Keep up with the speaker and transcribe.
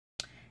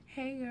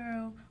Hey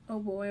girl, oh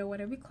boy, or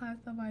whatever class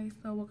device.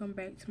 So welcome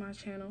back to my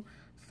channel.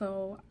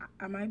 So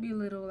I might be a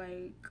little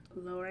like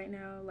low right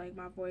now, like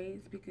my voice,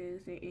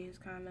 because it is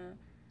kind of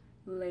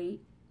late.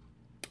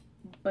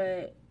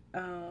 But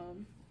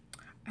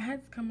I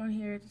had to come on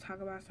here to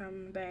talk about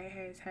something that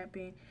has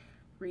happened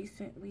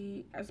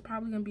recently. It's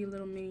probably gonna be a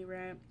little mini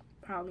rant,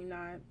 probably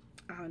not.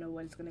 I don't know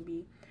what it's gonna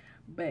be,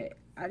 but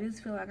I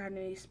just feel like I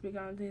need to speak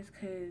on this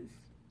because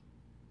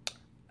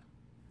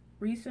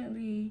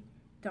recently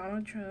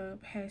Donald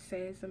Trump has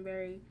said some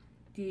very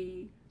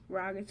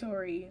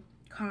derogatory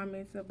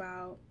comments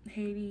about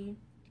Haiti,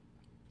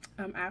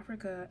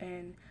 Africa,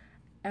 and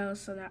El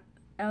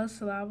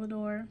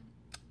Salvador.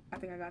 I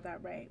think I got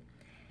that right.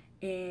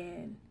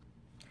 And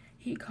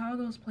he called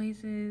those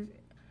places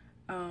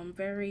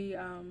very,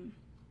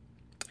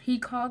 he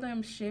called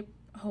them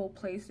shithole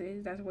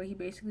places. That's what he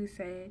basically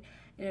said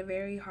in a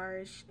very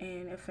harsh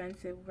and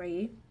offensive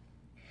way.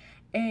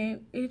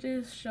 And it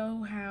just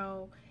showed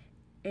how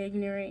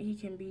ignorant he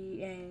can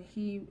be, and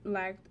he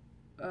lacked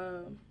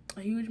uh,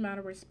 a huge amount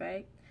of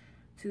respect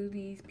to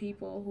these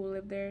people who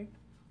live there.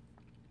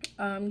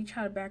 He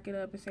tried to back it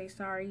up and say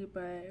sorry,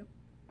 but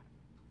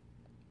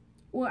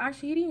well,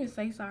 actually, he didn't even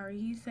say sorry.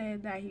 He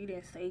said that he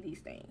didn't say these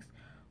things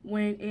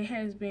when it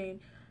has been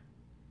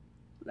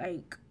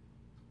like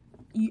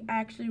you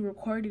actually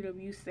recorded of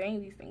you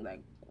saying these things.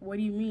 Like, what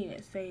do you mean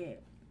it say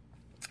it?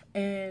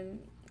 And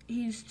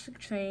he's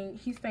saying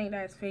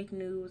that it's fake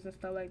news and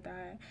stuff like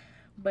that.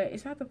 But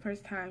it's not the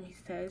first time he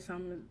said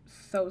something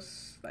so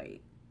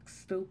like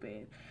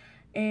stupid.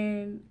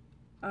 And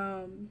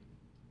um,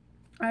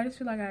 I just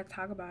feel like I gotta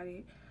talk about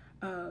it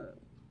uh,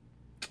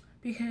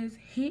 because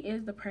he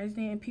is the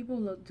president, and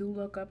people do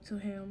look up to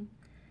him,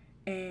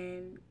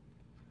 and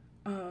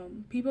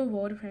people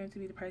voted for him to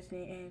be the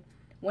president. And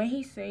when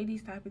he say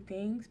these type of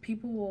things,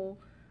 people will,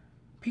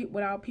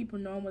 without people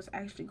knowing what's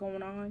actually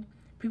going on,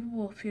 people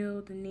will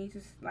feel the need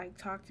to like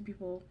talk to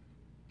people,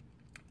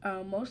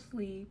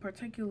 mostly,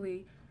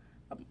 particularly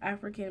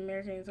African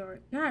Americans, or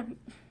not. Did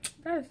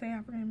I say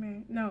African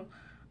American? No.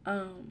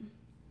 Um,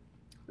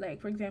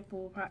 like for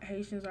example,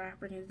 Haitians or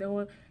Africans,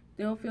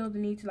 they'll feel the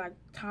need to like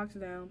talk to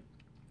them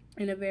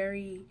in a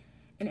very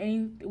in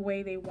any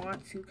way they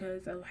want to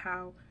because of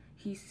how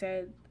he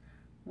said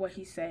what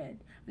he said.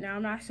 Now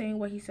I'm not saying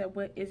what he said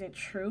what isn't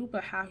true,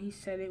 but how he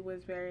said it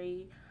was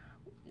very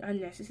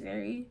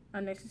unnecessary.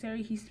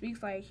 Unnecessary. He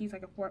speaks like he's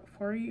like a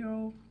four-year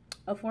old,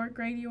 a fourth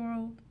grade year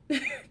old.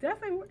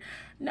 That's like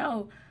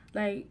no,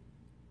 like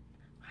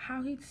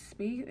how he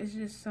speaks is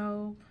just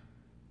so.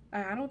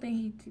 I don't think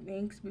he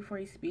thinks before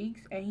he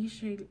speaks, and he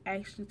should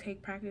actually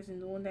take practice in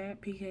doing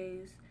that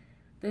because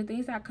the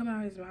things that come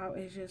out of his mouth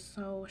is just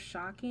so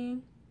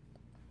shocking.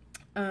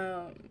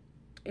 Um,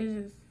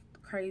 it's just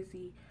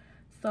crazy.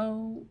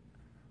 So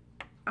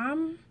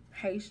I'm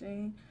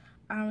Haitian.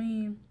 I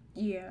mean,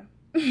 yeah,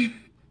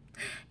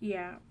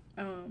 yeah.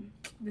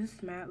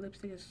 This matte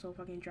lipstick is so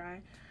fucking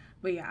dry,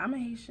 but yeah, I'm a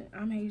Haitian.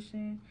 I'm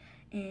Haitian,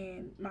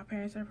 and my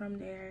parents are from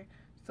there.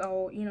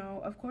 So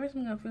of course,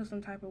 I'm gonna feel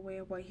some type of way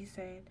of what he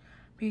said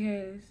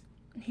because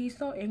he's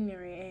so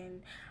ignorant,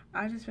 and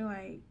I just feel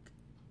like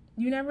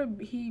you never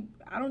he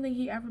I don't think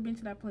he ever been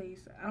to that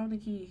place. I don't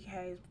think he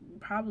has.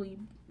 Probably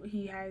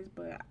he has,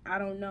 but I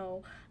don't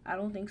know. I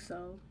don't think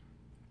so.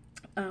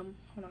 Hold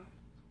on.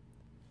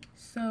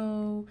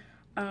 So,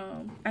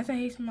 as a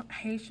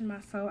Haitian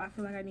myself, I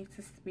feel like I need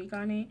to speak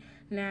on it.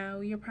 Now,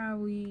 you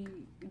probably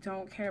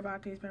don't care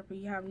about this, but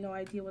you have no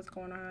idea what's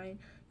going on.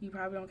 You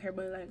probably don't care,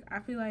 but like I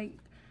feel like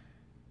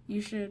you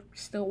should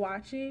still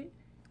watch it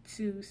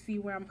to see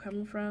where I'm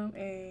coming from,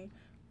 and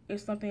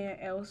if something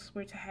else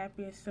were to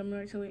happen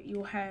similar to it,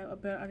 you'll have a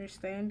better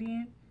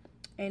understanding.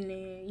 And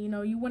then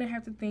you wouldn't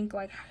have to think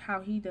like how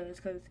he does,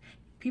 because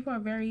people are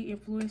very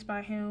influenced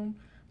by him.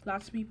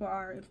 Lots of people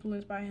are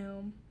influenced by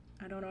him.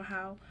 I don't know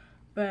how,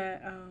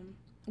 but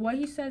what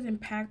he says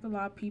impact a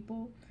lot of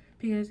people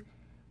because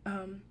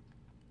um,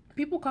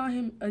 people call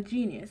him a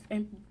genius,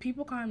 and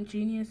people call him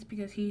genius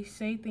because he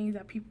say things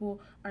that people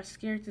are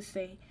scared to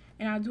say.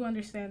 And I do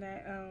understand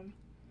that.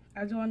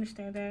 I do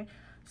understand that.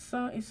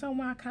 So in some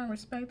way I kind of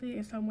respect it,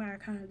 in some way I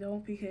kind of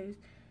don't, because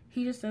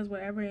he just says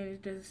whatever,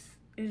 and it's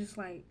just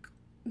like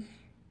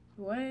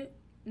what?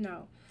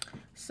 No.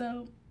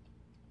 So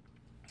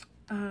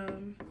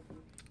um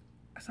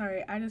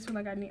sorry, I just feel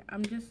like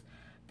I'm just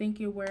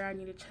thinking where I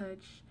need to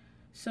touch.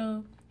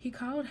 So he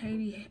called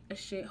Haiti a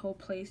shithole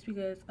place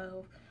because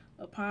of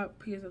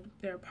because of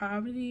their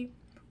poverty.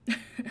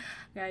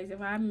 Guys,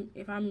 if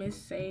I miss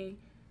say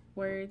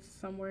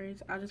some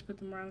words, I'll just put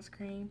them on the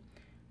screen.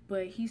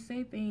 But he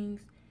said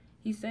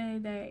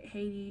that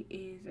Haiti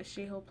is a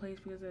shithole place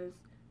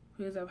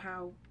because of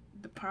how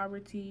the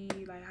poverty,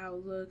 like how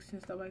it looks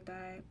and stuff like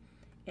that,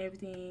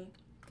 everything.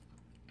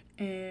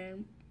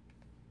 And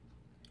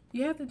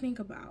you have to think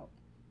about,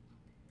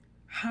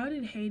 how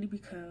did Haiti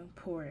become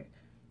poor?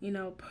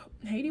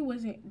 Haiti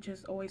wasn't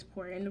just always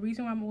poor, and the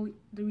reason why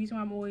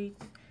I'm always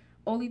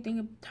only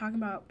talking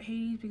about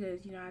Haiti is because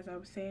as I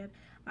was saying,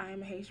 I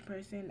am a Haitian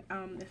person.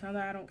 It's not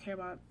that I don't care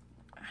about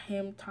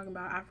him talking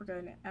about Africa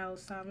and El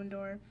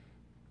Salvador.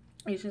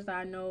 It's just that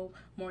I know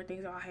more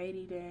things about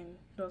Haiti than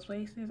those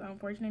places,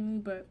 unfortunately,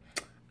 but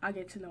I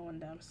get to knowing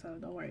them, so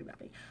don't worry about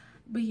it.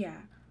 But yeah,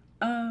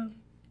 um,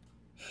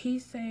 he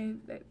said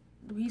that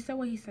he said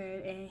what he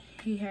said, and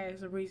he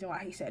has a reason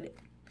why he said it.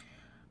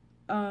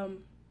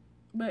 Um,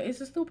 but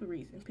it's a stupid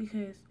reason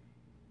because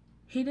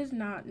he does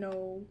not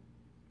know.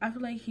 I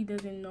feel like he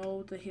doesn't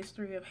know the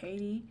history of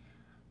Haiti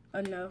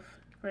enough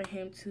for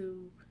him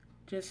to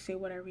just say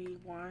whatever he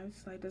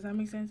wants. Like, does that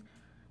make sense?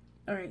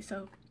 All right,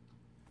 so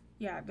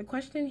yeah, the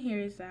question here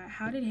is that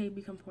how did Haiti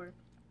become poor?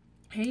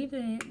 Haiti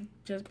didn't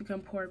just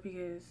become poor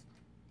because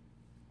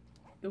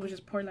it was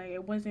just poor. Like,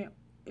 it wasn't.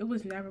 It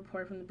was never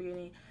poor from the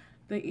beginning.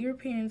 The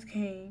Europeans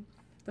came.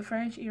 The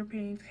French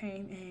Europeans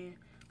came and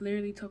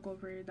literally took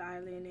over the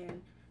island,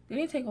 and they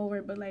didn't take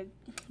over, but like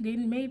they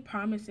made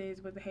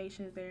promises with the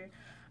Haitians there.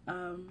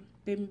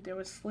 There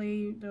was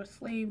slave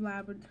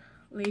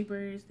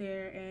laborers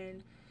there,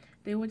 and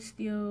they would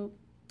steal.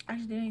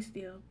 Actually, they didn't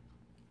steal.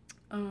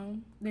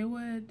 They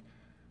would.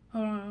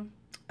 Hold on.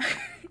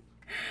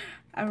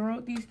 I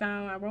wrote these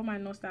down. I wrote my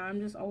notes down. I'm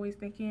just always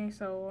thinking.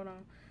 So hold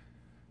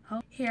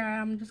on. Here,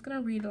 I'm just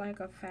gonna read like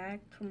a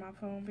fact from my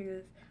phone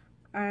because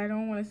I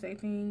don't want to say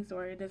things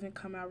or it doesn't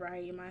come out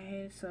right in my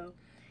head. So,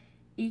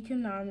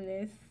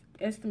 economists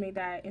estimate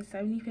that in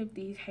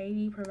 1750s,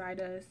 Haiti provide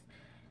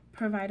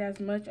as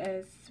much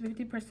as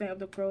 50% of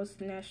the gross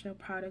national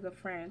product of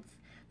France.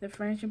 The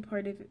French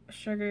imported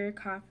sugar,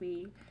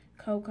 coffee,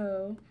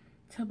 cocoa,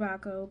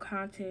 tobacco,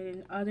 cotton,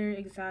 and other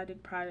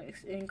exotic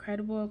products.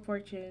 Incredible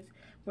fortunes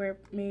were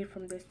made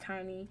from this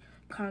tiny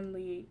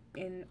colony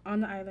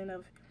on the island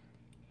of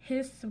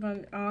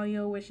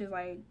Hispaniola, which is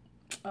like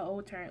an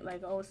old term, like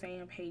an old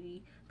saying of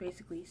Haiti,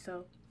 basically.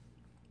 So,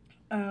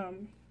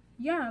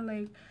 yeah,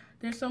 like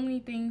there's so many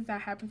things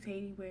that happen to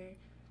Haiti where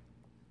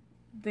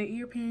the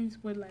Europeans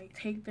would like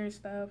take their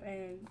stuff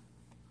and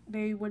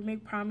they would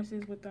make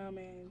promises with them,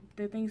 and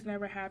the things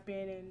never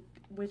happened, and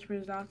which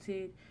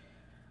resulted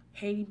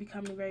Haiti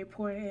becoming very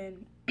poor.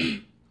 And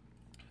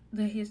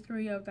the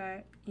history of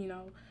that,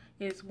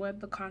 is what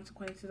the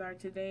consequences are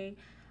today.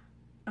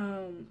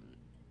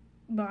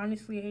 But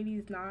honestly, Haiti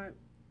is not.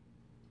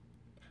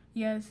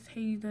 Yes,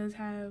 Haiti does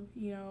have,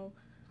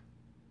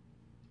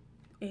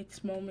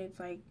 its moments,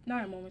 like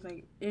not moments,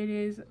 like it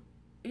is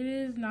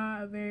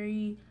not a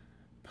very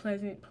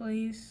pleasant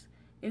place.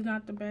 It's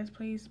not the best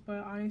place, but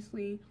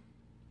honestly,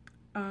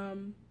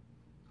 um,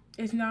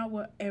 it's not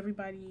what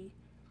everybody,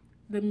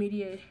 the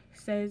media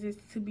says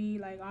it's to be.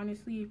 Like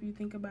honestly, if you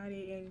think about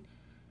it and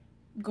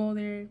go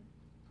there,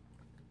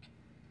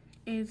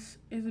 it's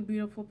a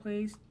beautiful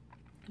place.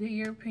 The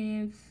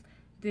Europeans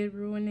did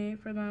ruin it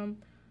for them.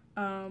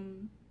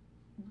 Um,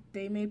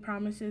 they made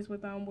promises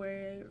with them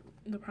where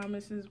the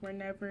promises were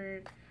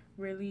never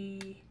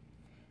really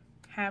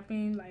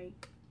happened.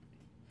 Like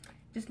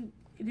just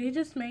they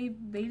just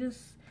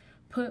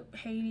put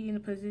Haiti in a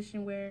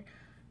position where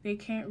they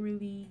can't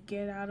really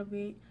get out of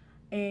it.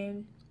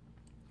 And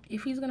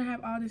if he's gonna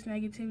have all this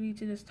negativity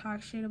to just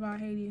talk shit about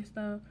Haiti and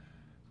stuff,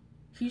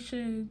 he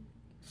should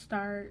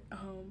start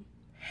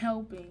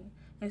helping.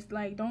 It's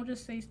like don't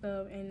just say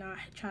stuff and not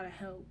try to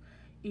help.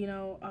 You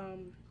know,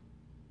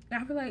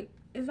 I feel like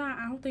it's not.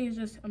 I don't think it's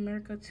just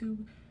America too.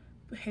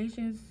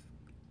 Haitians,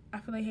 I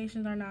feel like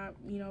Haitians are not,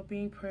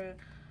 being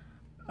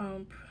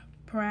um,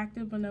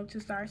 proactive enough to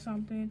start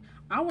something.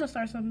 I want to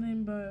start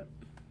something, but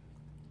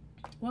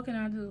what can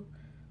I do?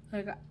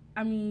 Like,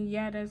 I mean,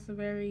 yeah, that's a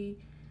very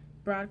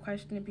broad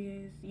question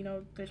because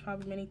there's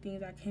probably many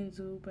things I can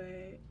do,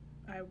 but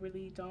I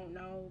really don't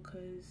know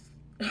because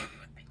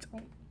I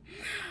don't.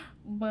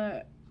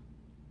 But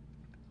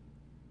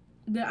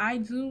I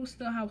do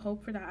still have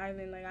hope for the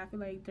island. Like, I feel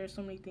like there's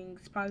so many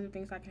things, positive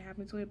things that can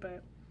happen to it,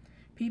 but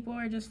people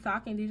are just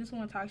talking. They just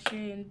want to talk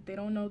shit, and they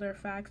don't know their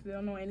facts. They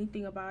don't know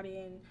anything about it,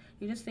 and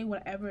they just say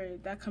whatever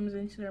that comes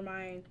into their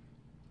mind,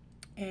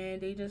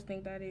 and they just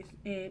think that is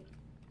it.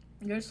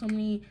 There's so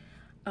many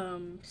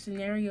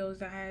scenarios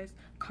that has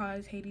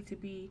caused Haiti to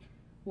be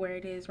where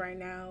it is right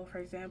now. For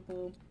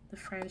example, the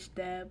French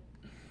debt,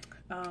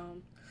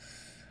 um,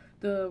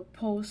 the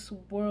post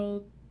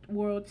World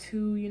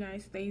II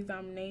United States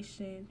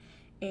domination,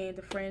 and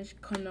the French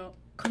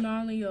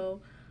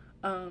colonial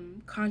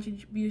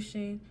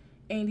contribution.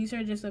 And these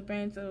are just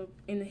events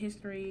in the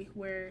history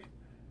where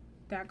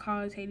that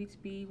caused Haiti to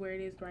be where it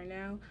is right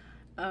now.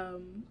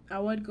 I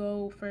would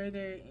go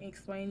further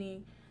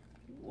explaining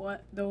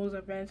what those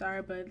events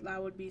are, but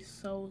that would be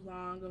so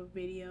long of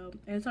video,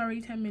 and it's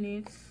already 10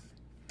 minutes.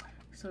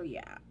 So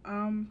yeah,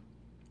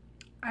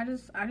 I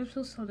just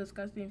feel so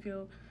disgusted and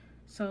feel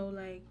so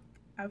like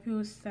I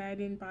feel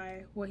saddened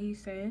by what he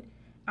said.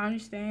 I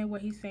understand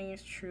what he's saying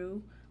is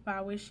true, but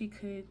I wish he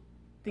could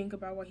think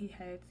about what he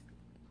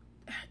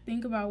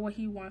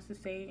wants to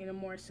say in a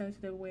more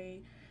sensitive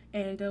way,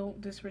 and don't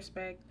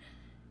disrespect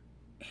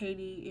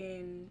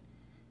Haiti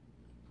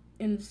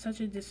in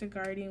such a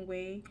disregarding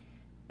way.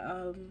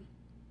 Um,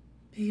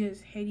 because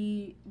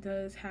Haiti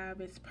does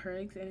have its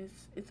perks, and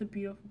it's a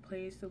beautiful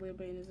place to live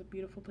in. It's a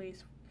beautiful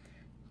place.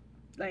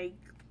 Like,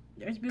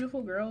 there's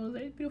beautiful girls,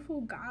 there's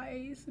beautiful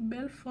guys.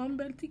 Belle femme,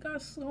 belle petit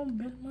garçon,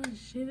 belle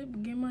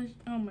manger,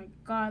 oh my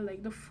god,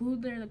 like the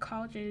food there, the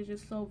culture is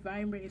just so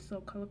vibrant, it's so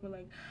colorful.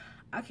 Like,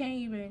 I can't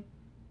even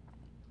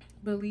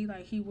believe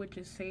like he would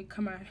just say,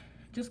 come on,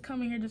 just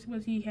come in here just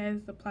because he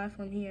has the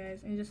platform he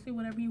has and just say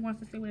whatever he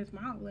wants to say with his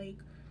mouth. Like,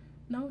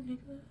 no,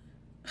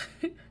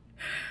 nigga.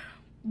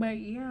 But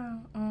yeah,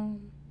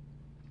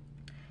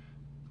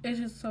 it's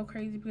just so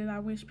crazy because I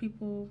wish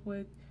people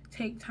would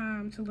take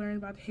time to learn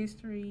about the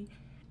history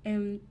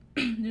and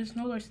just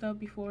know their stuff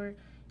before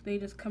they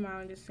just come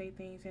out and just say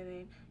things, and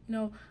then, you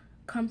know,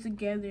 come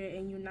together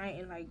and unite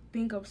and like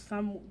think of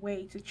some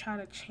way to try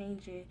to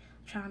change it,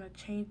 trying to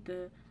change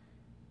the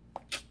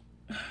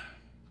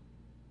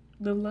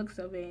looks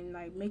of it and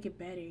like make it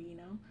better, you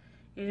know.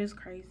 It is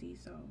crazy.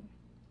 So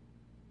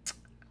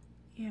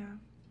yeah.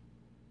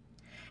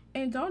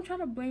 And don't try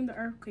to blame the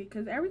earthquake,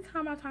 because every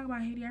time I talk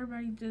about Haiti,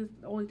 everybody just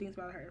always thinks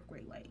about the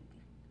earthquake. Like,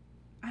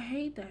 I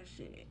hate that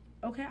shit.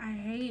 Okay, I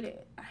hate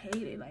it. I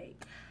hate it.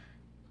 Like,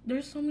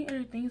 there's so many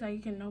other things that you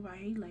can know about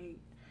Haiti. Like,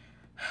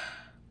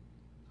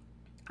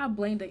 I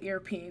blame the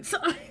Europeans.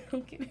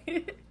 I'm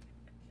kidding.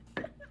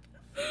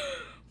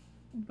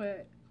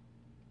 But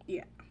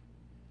yeah,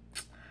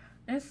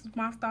 that's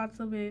my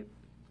thoughts of it.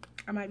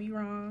 I might be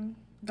wrong.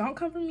 Don't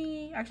come for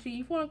me. Actually,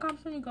 if you want to come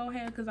for me, go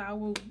ahead, because I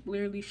will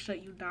literally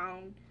shut you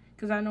down,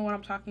 because I know what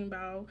I'm talking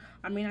about.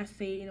 I may not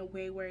say it in a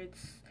way where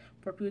it's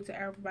for people to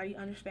everybody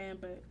understand,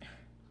 but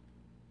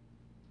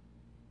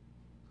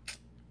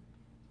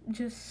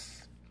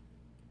just,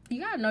 you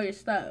gotta know your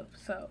stuff.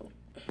 So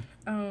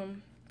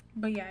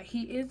but yeah,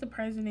 he is the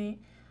president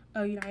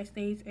of the United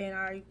States, and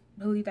I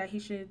believe that he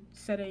should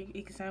set an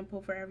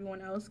example for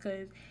everyone else,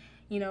 because,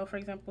 you know, for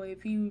example,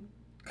 if he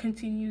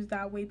continues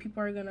that way,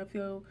 people are gonna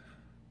feel,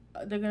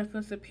 they're gonna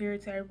feel superior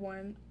to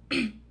everyone.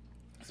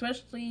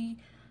 Especially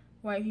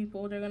white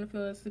people, they're gonna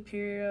feel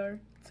superior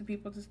to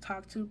people to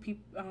talk to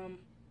people,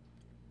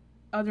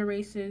 other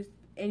races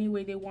any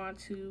way they want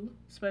to,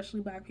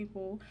 especially black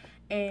people.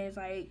 And it's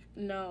like,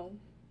 no,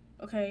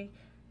 okay,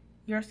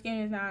 your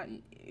skin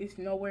is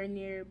nowhere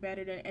near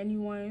better than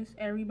anyone's.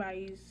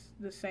 Everybody's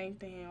the same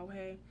thing.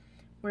 Okay,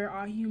 we're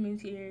all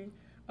humans here.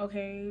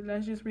 Okay,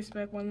 let's just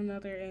respect one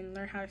another and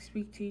learn how to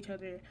speak to each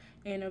other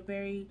in a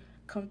very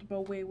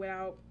comfortable way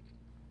without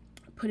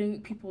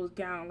putting people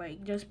down.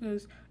 Like, just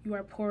because you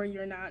are poor,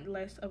 you're not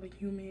less of a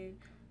human.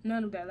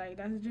 None of that. Like,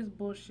 that's just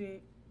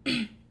bullshit.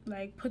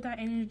 Like, put that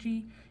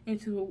energy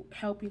into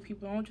helping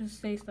people. Don't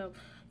just say stuff.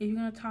 If you're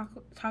gonna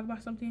talk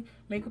about something,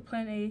 make a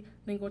plan A,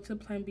 then go to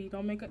plan B.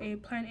 Don't make a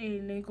plan A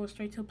and then go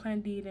straight to plan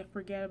D and then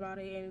forget about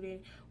it. And then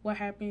what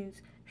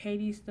happens?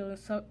 Haiti's still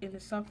in the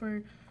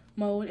suffer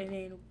mode, and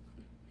then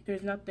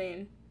there's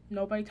nothing.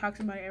 Nobody talks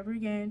about it ever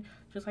again.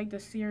 Just like the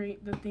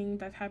thing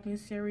that's happening in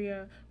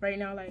Syria right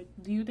now. Like,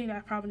 do you think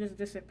that problem just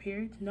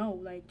disappeared? No.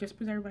 Like, just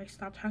because everybody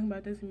stopped talking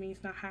about this, doesn't mean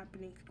it's not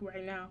happening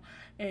right now.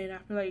 And I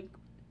feel like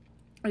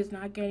it's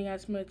not getting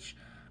as much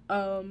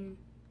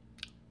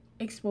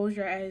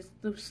exposure as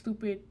the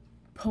stupid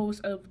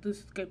post of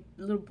this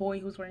little boy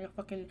who's wearing a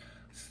fucking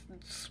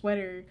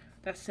sweater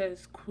that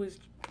says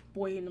coolest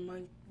boy in the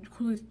month,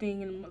 coolest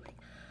thing in the month. Like,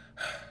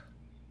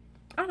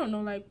 I don't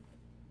know, like,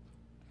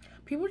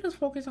 people just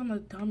focus on the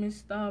dumbest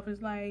stuff.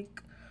 It's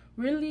like,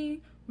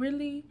 really?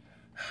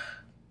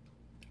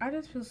 I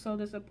just feel so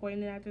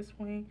disappointed at this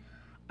point.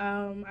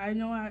 I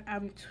know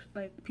I'm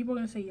like, people are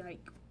gonna say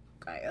like,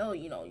 oh,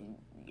 you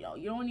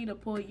don't need to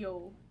put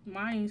your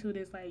mind into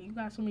this. Like, you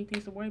got so many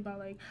things to worry about.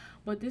 Like,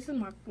 but this is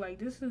my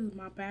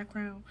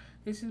background.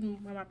 This is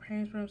where my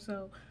parents from.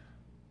 So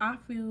I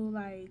feel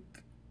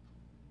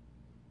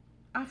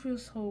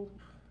so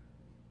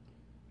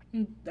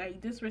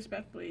like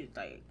disrespectful.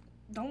 Like,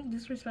 don't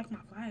disrespect my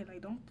flag.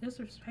 Like, don't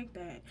disrespect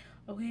that.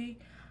 Okay.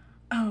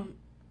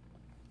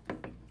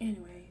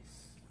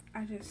 Anyways,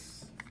 let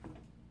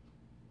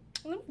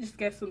me just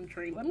get some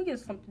drink. Let me get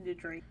something to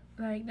drink.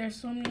 Like, there's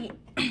so many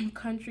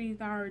countries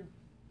that are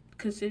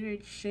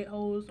considered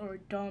shitholes or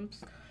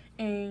dumps,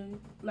 and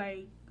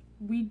like,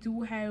 we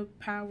do have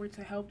power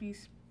to help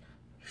these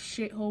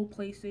shithole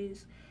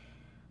places.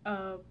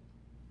 I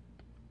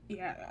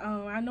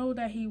know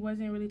that he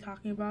wasn't really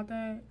talking about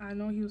that. I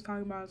know he was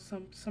talking about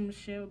some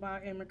shit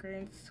about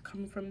immigrants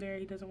coming from there.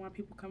 He doesn't want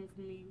people coming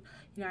from the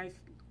United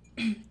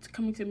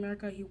coming to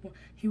America.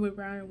 He would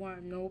rather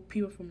want no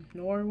people from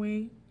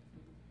Norway.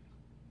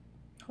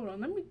 Hold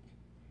on, let me.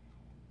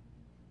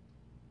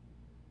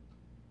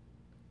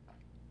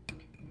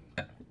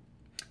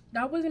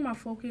 That wasn't my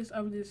focus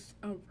of this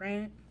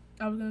rant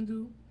I was gonna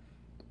do,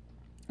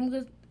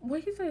 because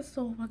what he said is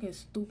so fucking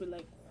stupid.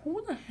 Like,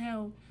 who the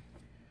hell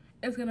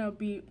is gonna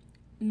be?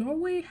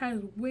 Norway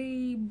has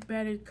way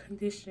better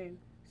conditions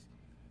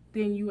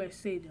than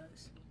USA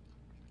does.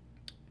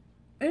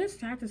 And it's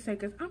sad to say,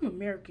 because I'm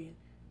American.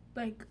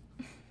 Like,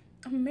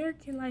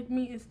 American like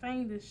me is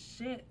saying this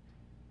shit.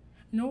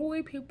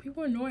 Norway,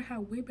 people in Norway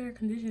have way better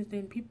conditions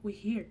than people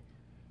here.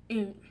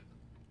 And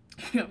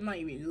I'm not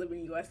even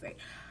living in USA.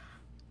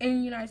 In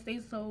the United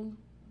States, so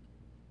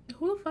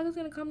who the fuck is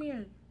gonna come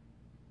here?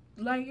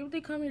 like, if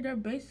they come here, they're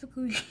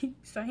basically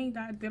saying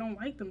that they don't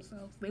like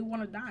themselves. They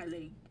want to die.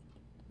 Like,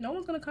 no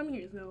one's gonna come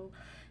here. So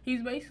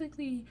he's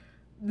basically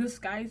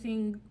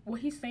disguising,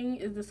 what he's saying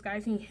is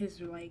disguising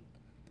his, like,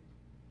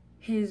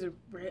 his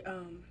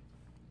racistness.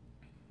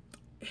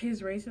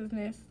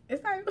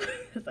 It's not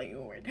it's not even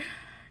a word.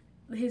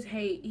 His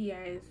hate he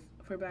has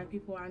for black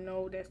people. I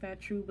know that's not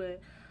true,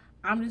 but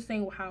I'm just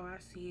saying how I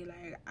see it.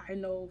 Like, I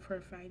know for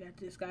a fact that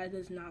this guy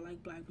does not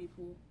like black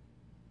people.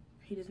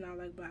 He does not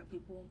like black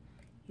people.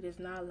 He does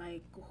not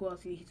like, who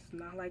else? He does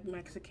not like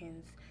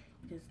Mexicans.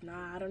 He does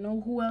not, I don't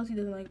know who else he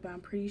doesn't like, but I'm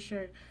pretty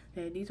sure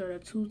that these are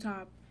the two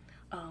top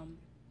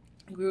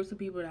groups of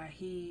people that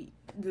he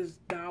does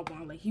not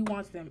want. Like, he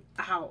wants them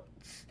out.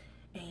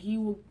 And he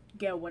will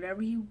get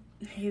whatever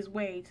his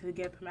way to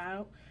get them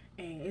out.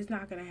 And it's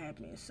not going to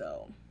happen.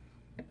 So,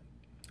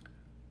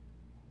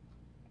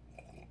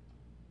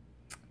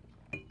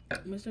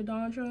 Mr.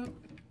 Donald Trump,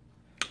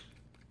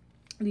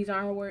 these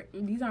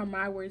are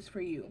my words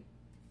for you.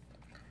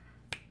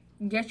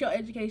 Get your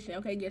education,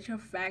 okay? Get your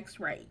facts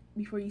right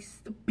before you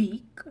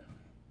speak,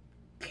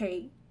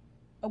 okay?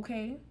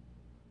 Okay?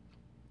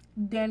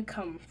 Then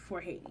come for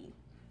Haiti.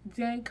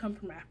 Then come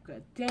from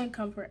Africa. Then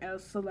come for El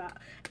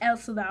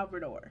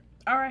Salvador.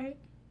 All right?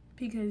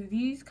 Because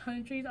these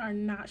countries are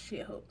not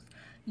shitholes.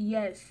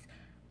 Yes,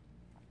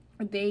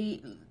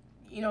 they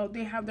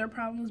have their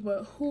problems,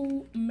 but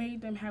who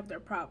made them have their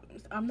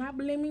problems? I'm not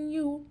blaming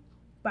you,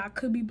 but I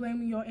could be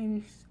blaming your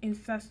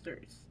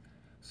ancestors.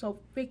 So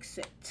fix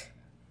it.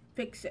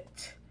 Fix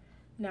it.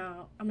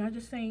 Now, I'm not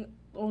just saying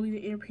only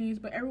the Europeans,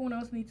 but everyone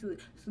else needs to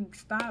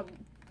stop,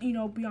 be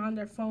on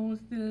their phones,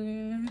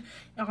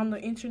 on the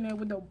internet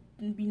with the,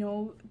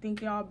 think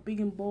they're all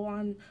big and bold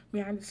on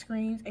behind the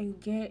screens, and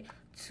get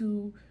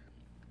to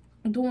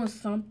doing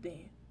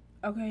something.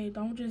 Okay,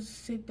 don't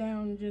just sit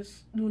down and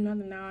just do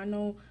nothing. Now, I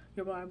know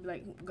you're probably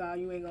like, God,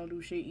 you ain't gonna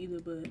do shit either,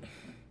 but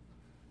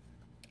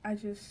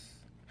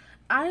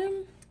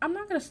I'm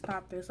not gonna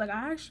stop this. Like,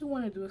 I actually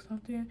want to do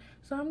something,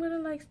 so I'm gonna,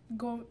 like,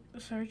 go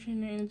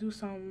searching and do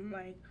something.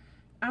 Like,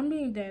 I'm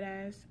being dead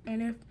ass,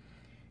 and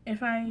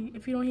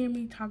if you don't hear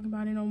me talking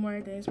about it no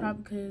more, then it's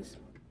probably because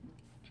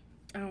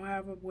I don't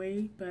have a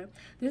way. But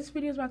this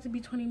video is about to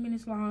be 20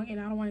 minutes long, and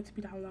I don't want it to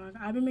be that long.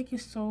 I've been making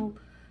so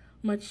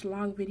much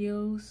long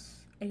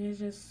videos, and it's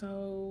just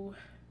so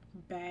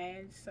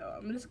bad, so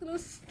I'm just gonna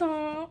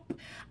stop.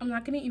 I'm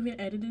not gonna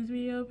even edit this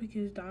video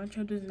because Donald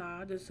Trump does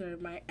not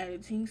deserve my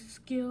editing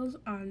skills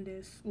on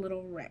this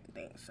little rant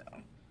thing. So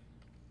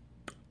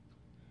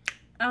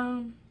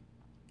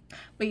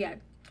but yeah,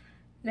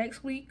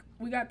 next week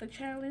we got the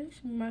challenge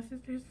with my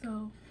sister,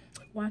 so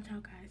watch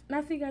out, guys, and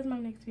I'll see you guys in my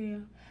next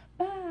video.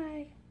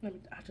 Bye.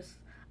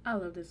 I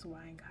love this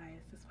wine,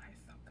 guys. This wine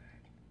is so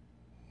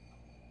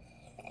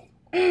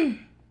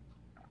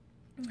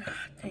good.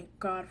 Thank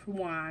God for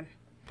wine.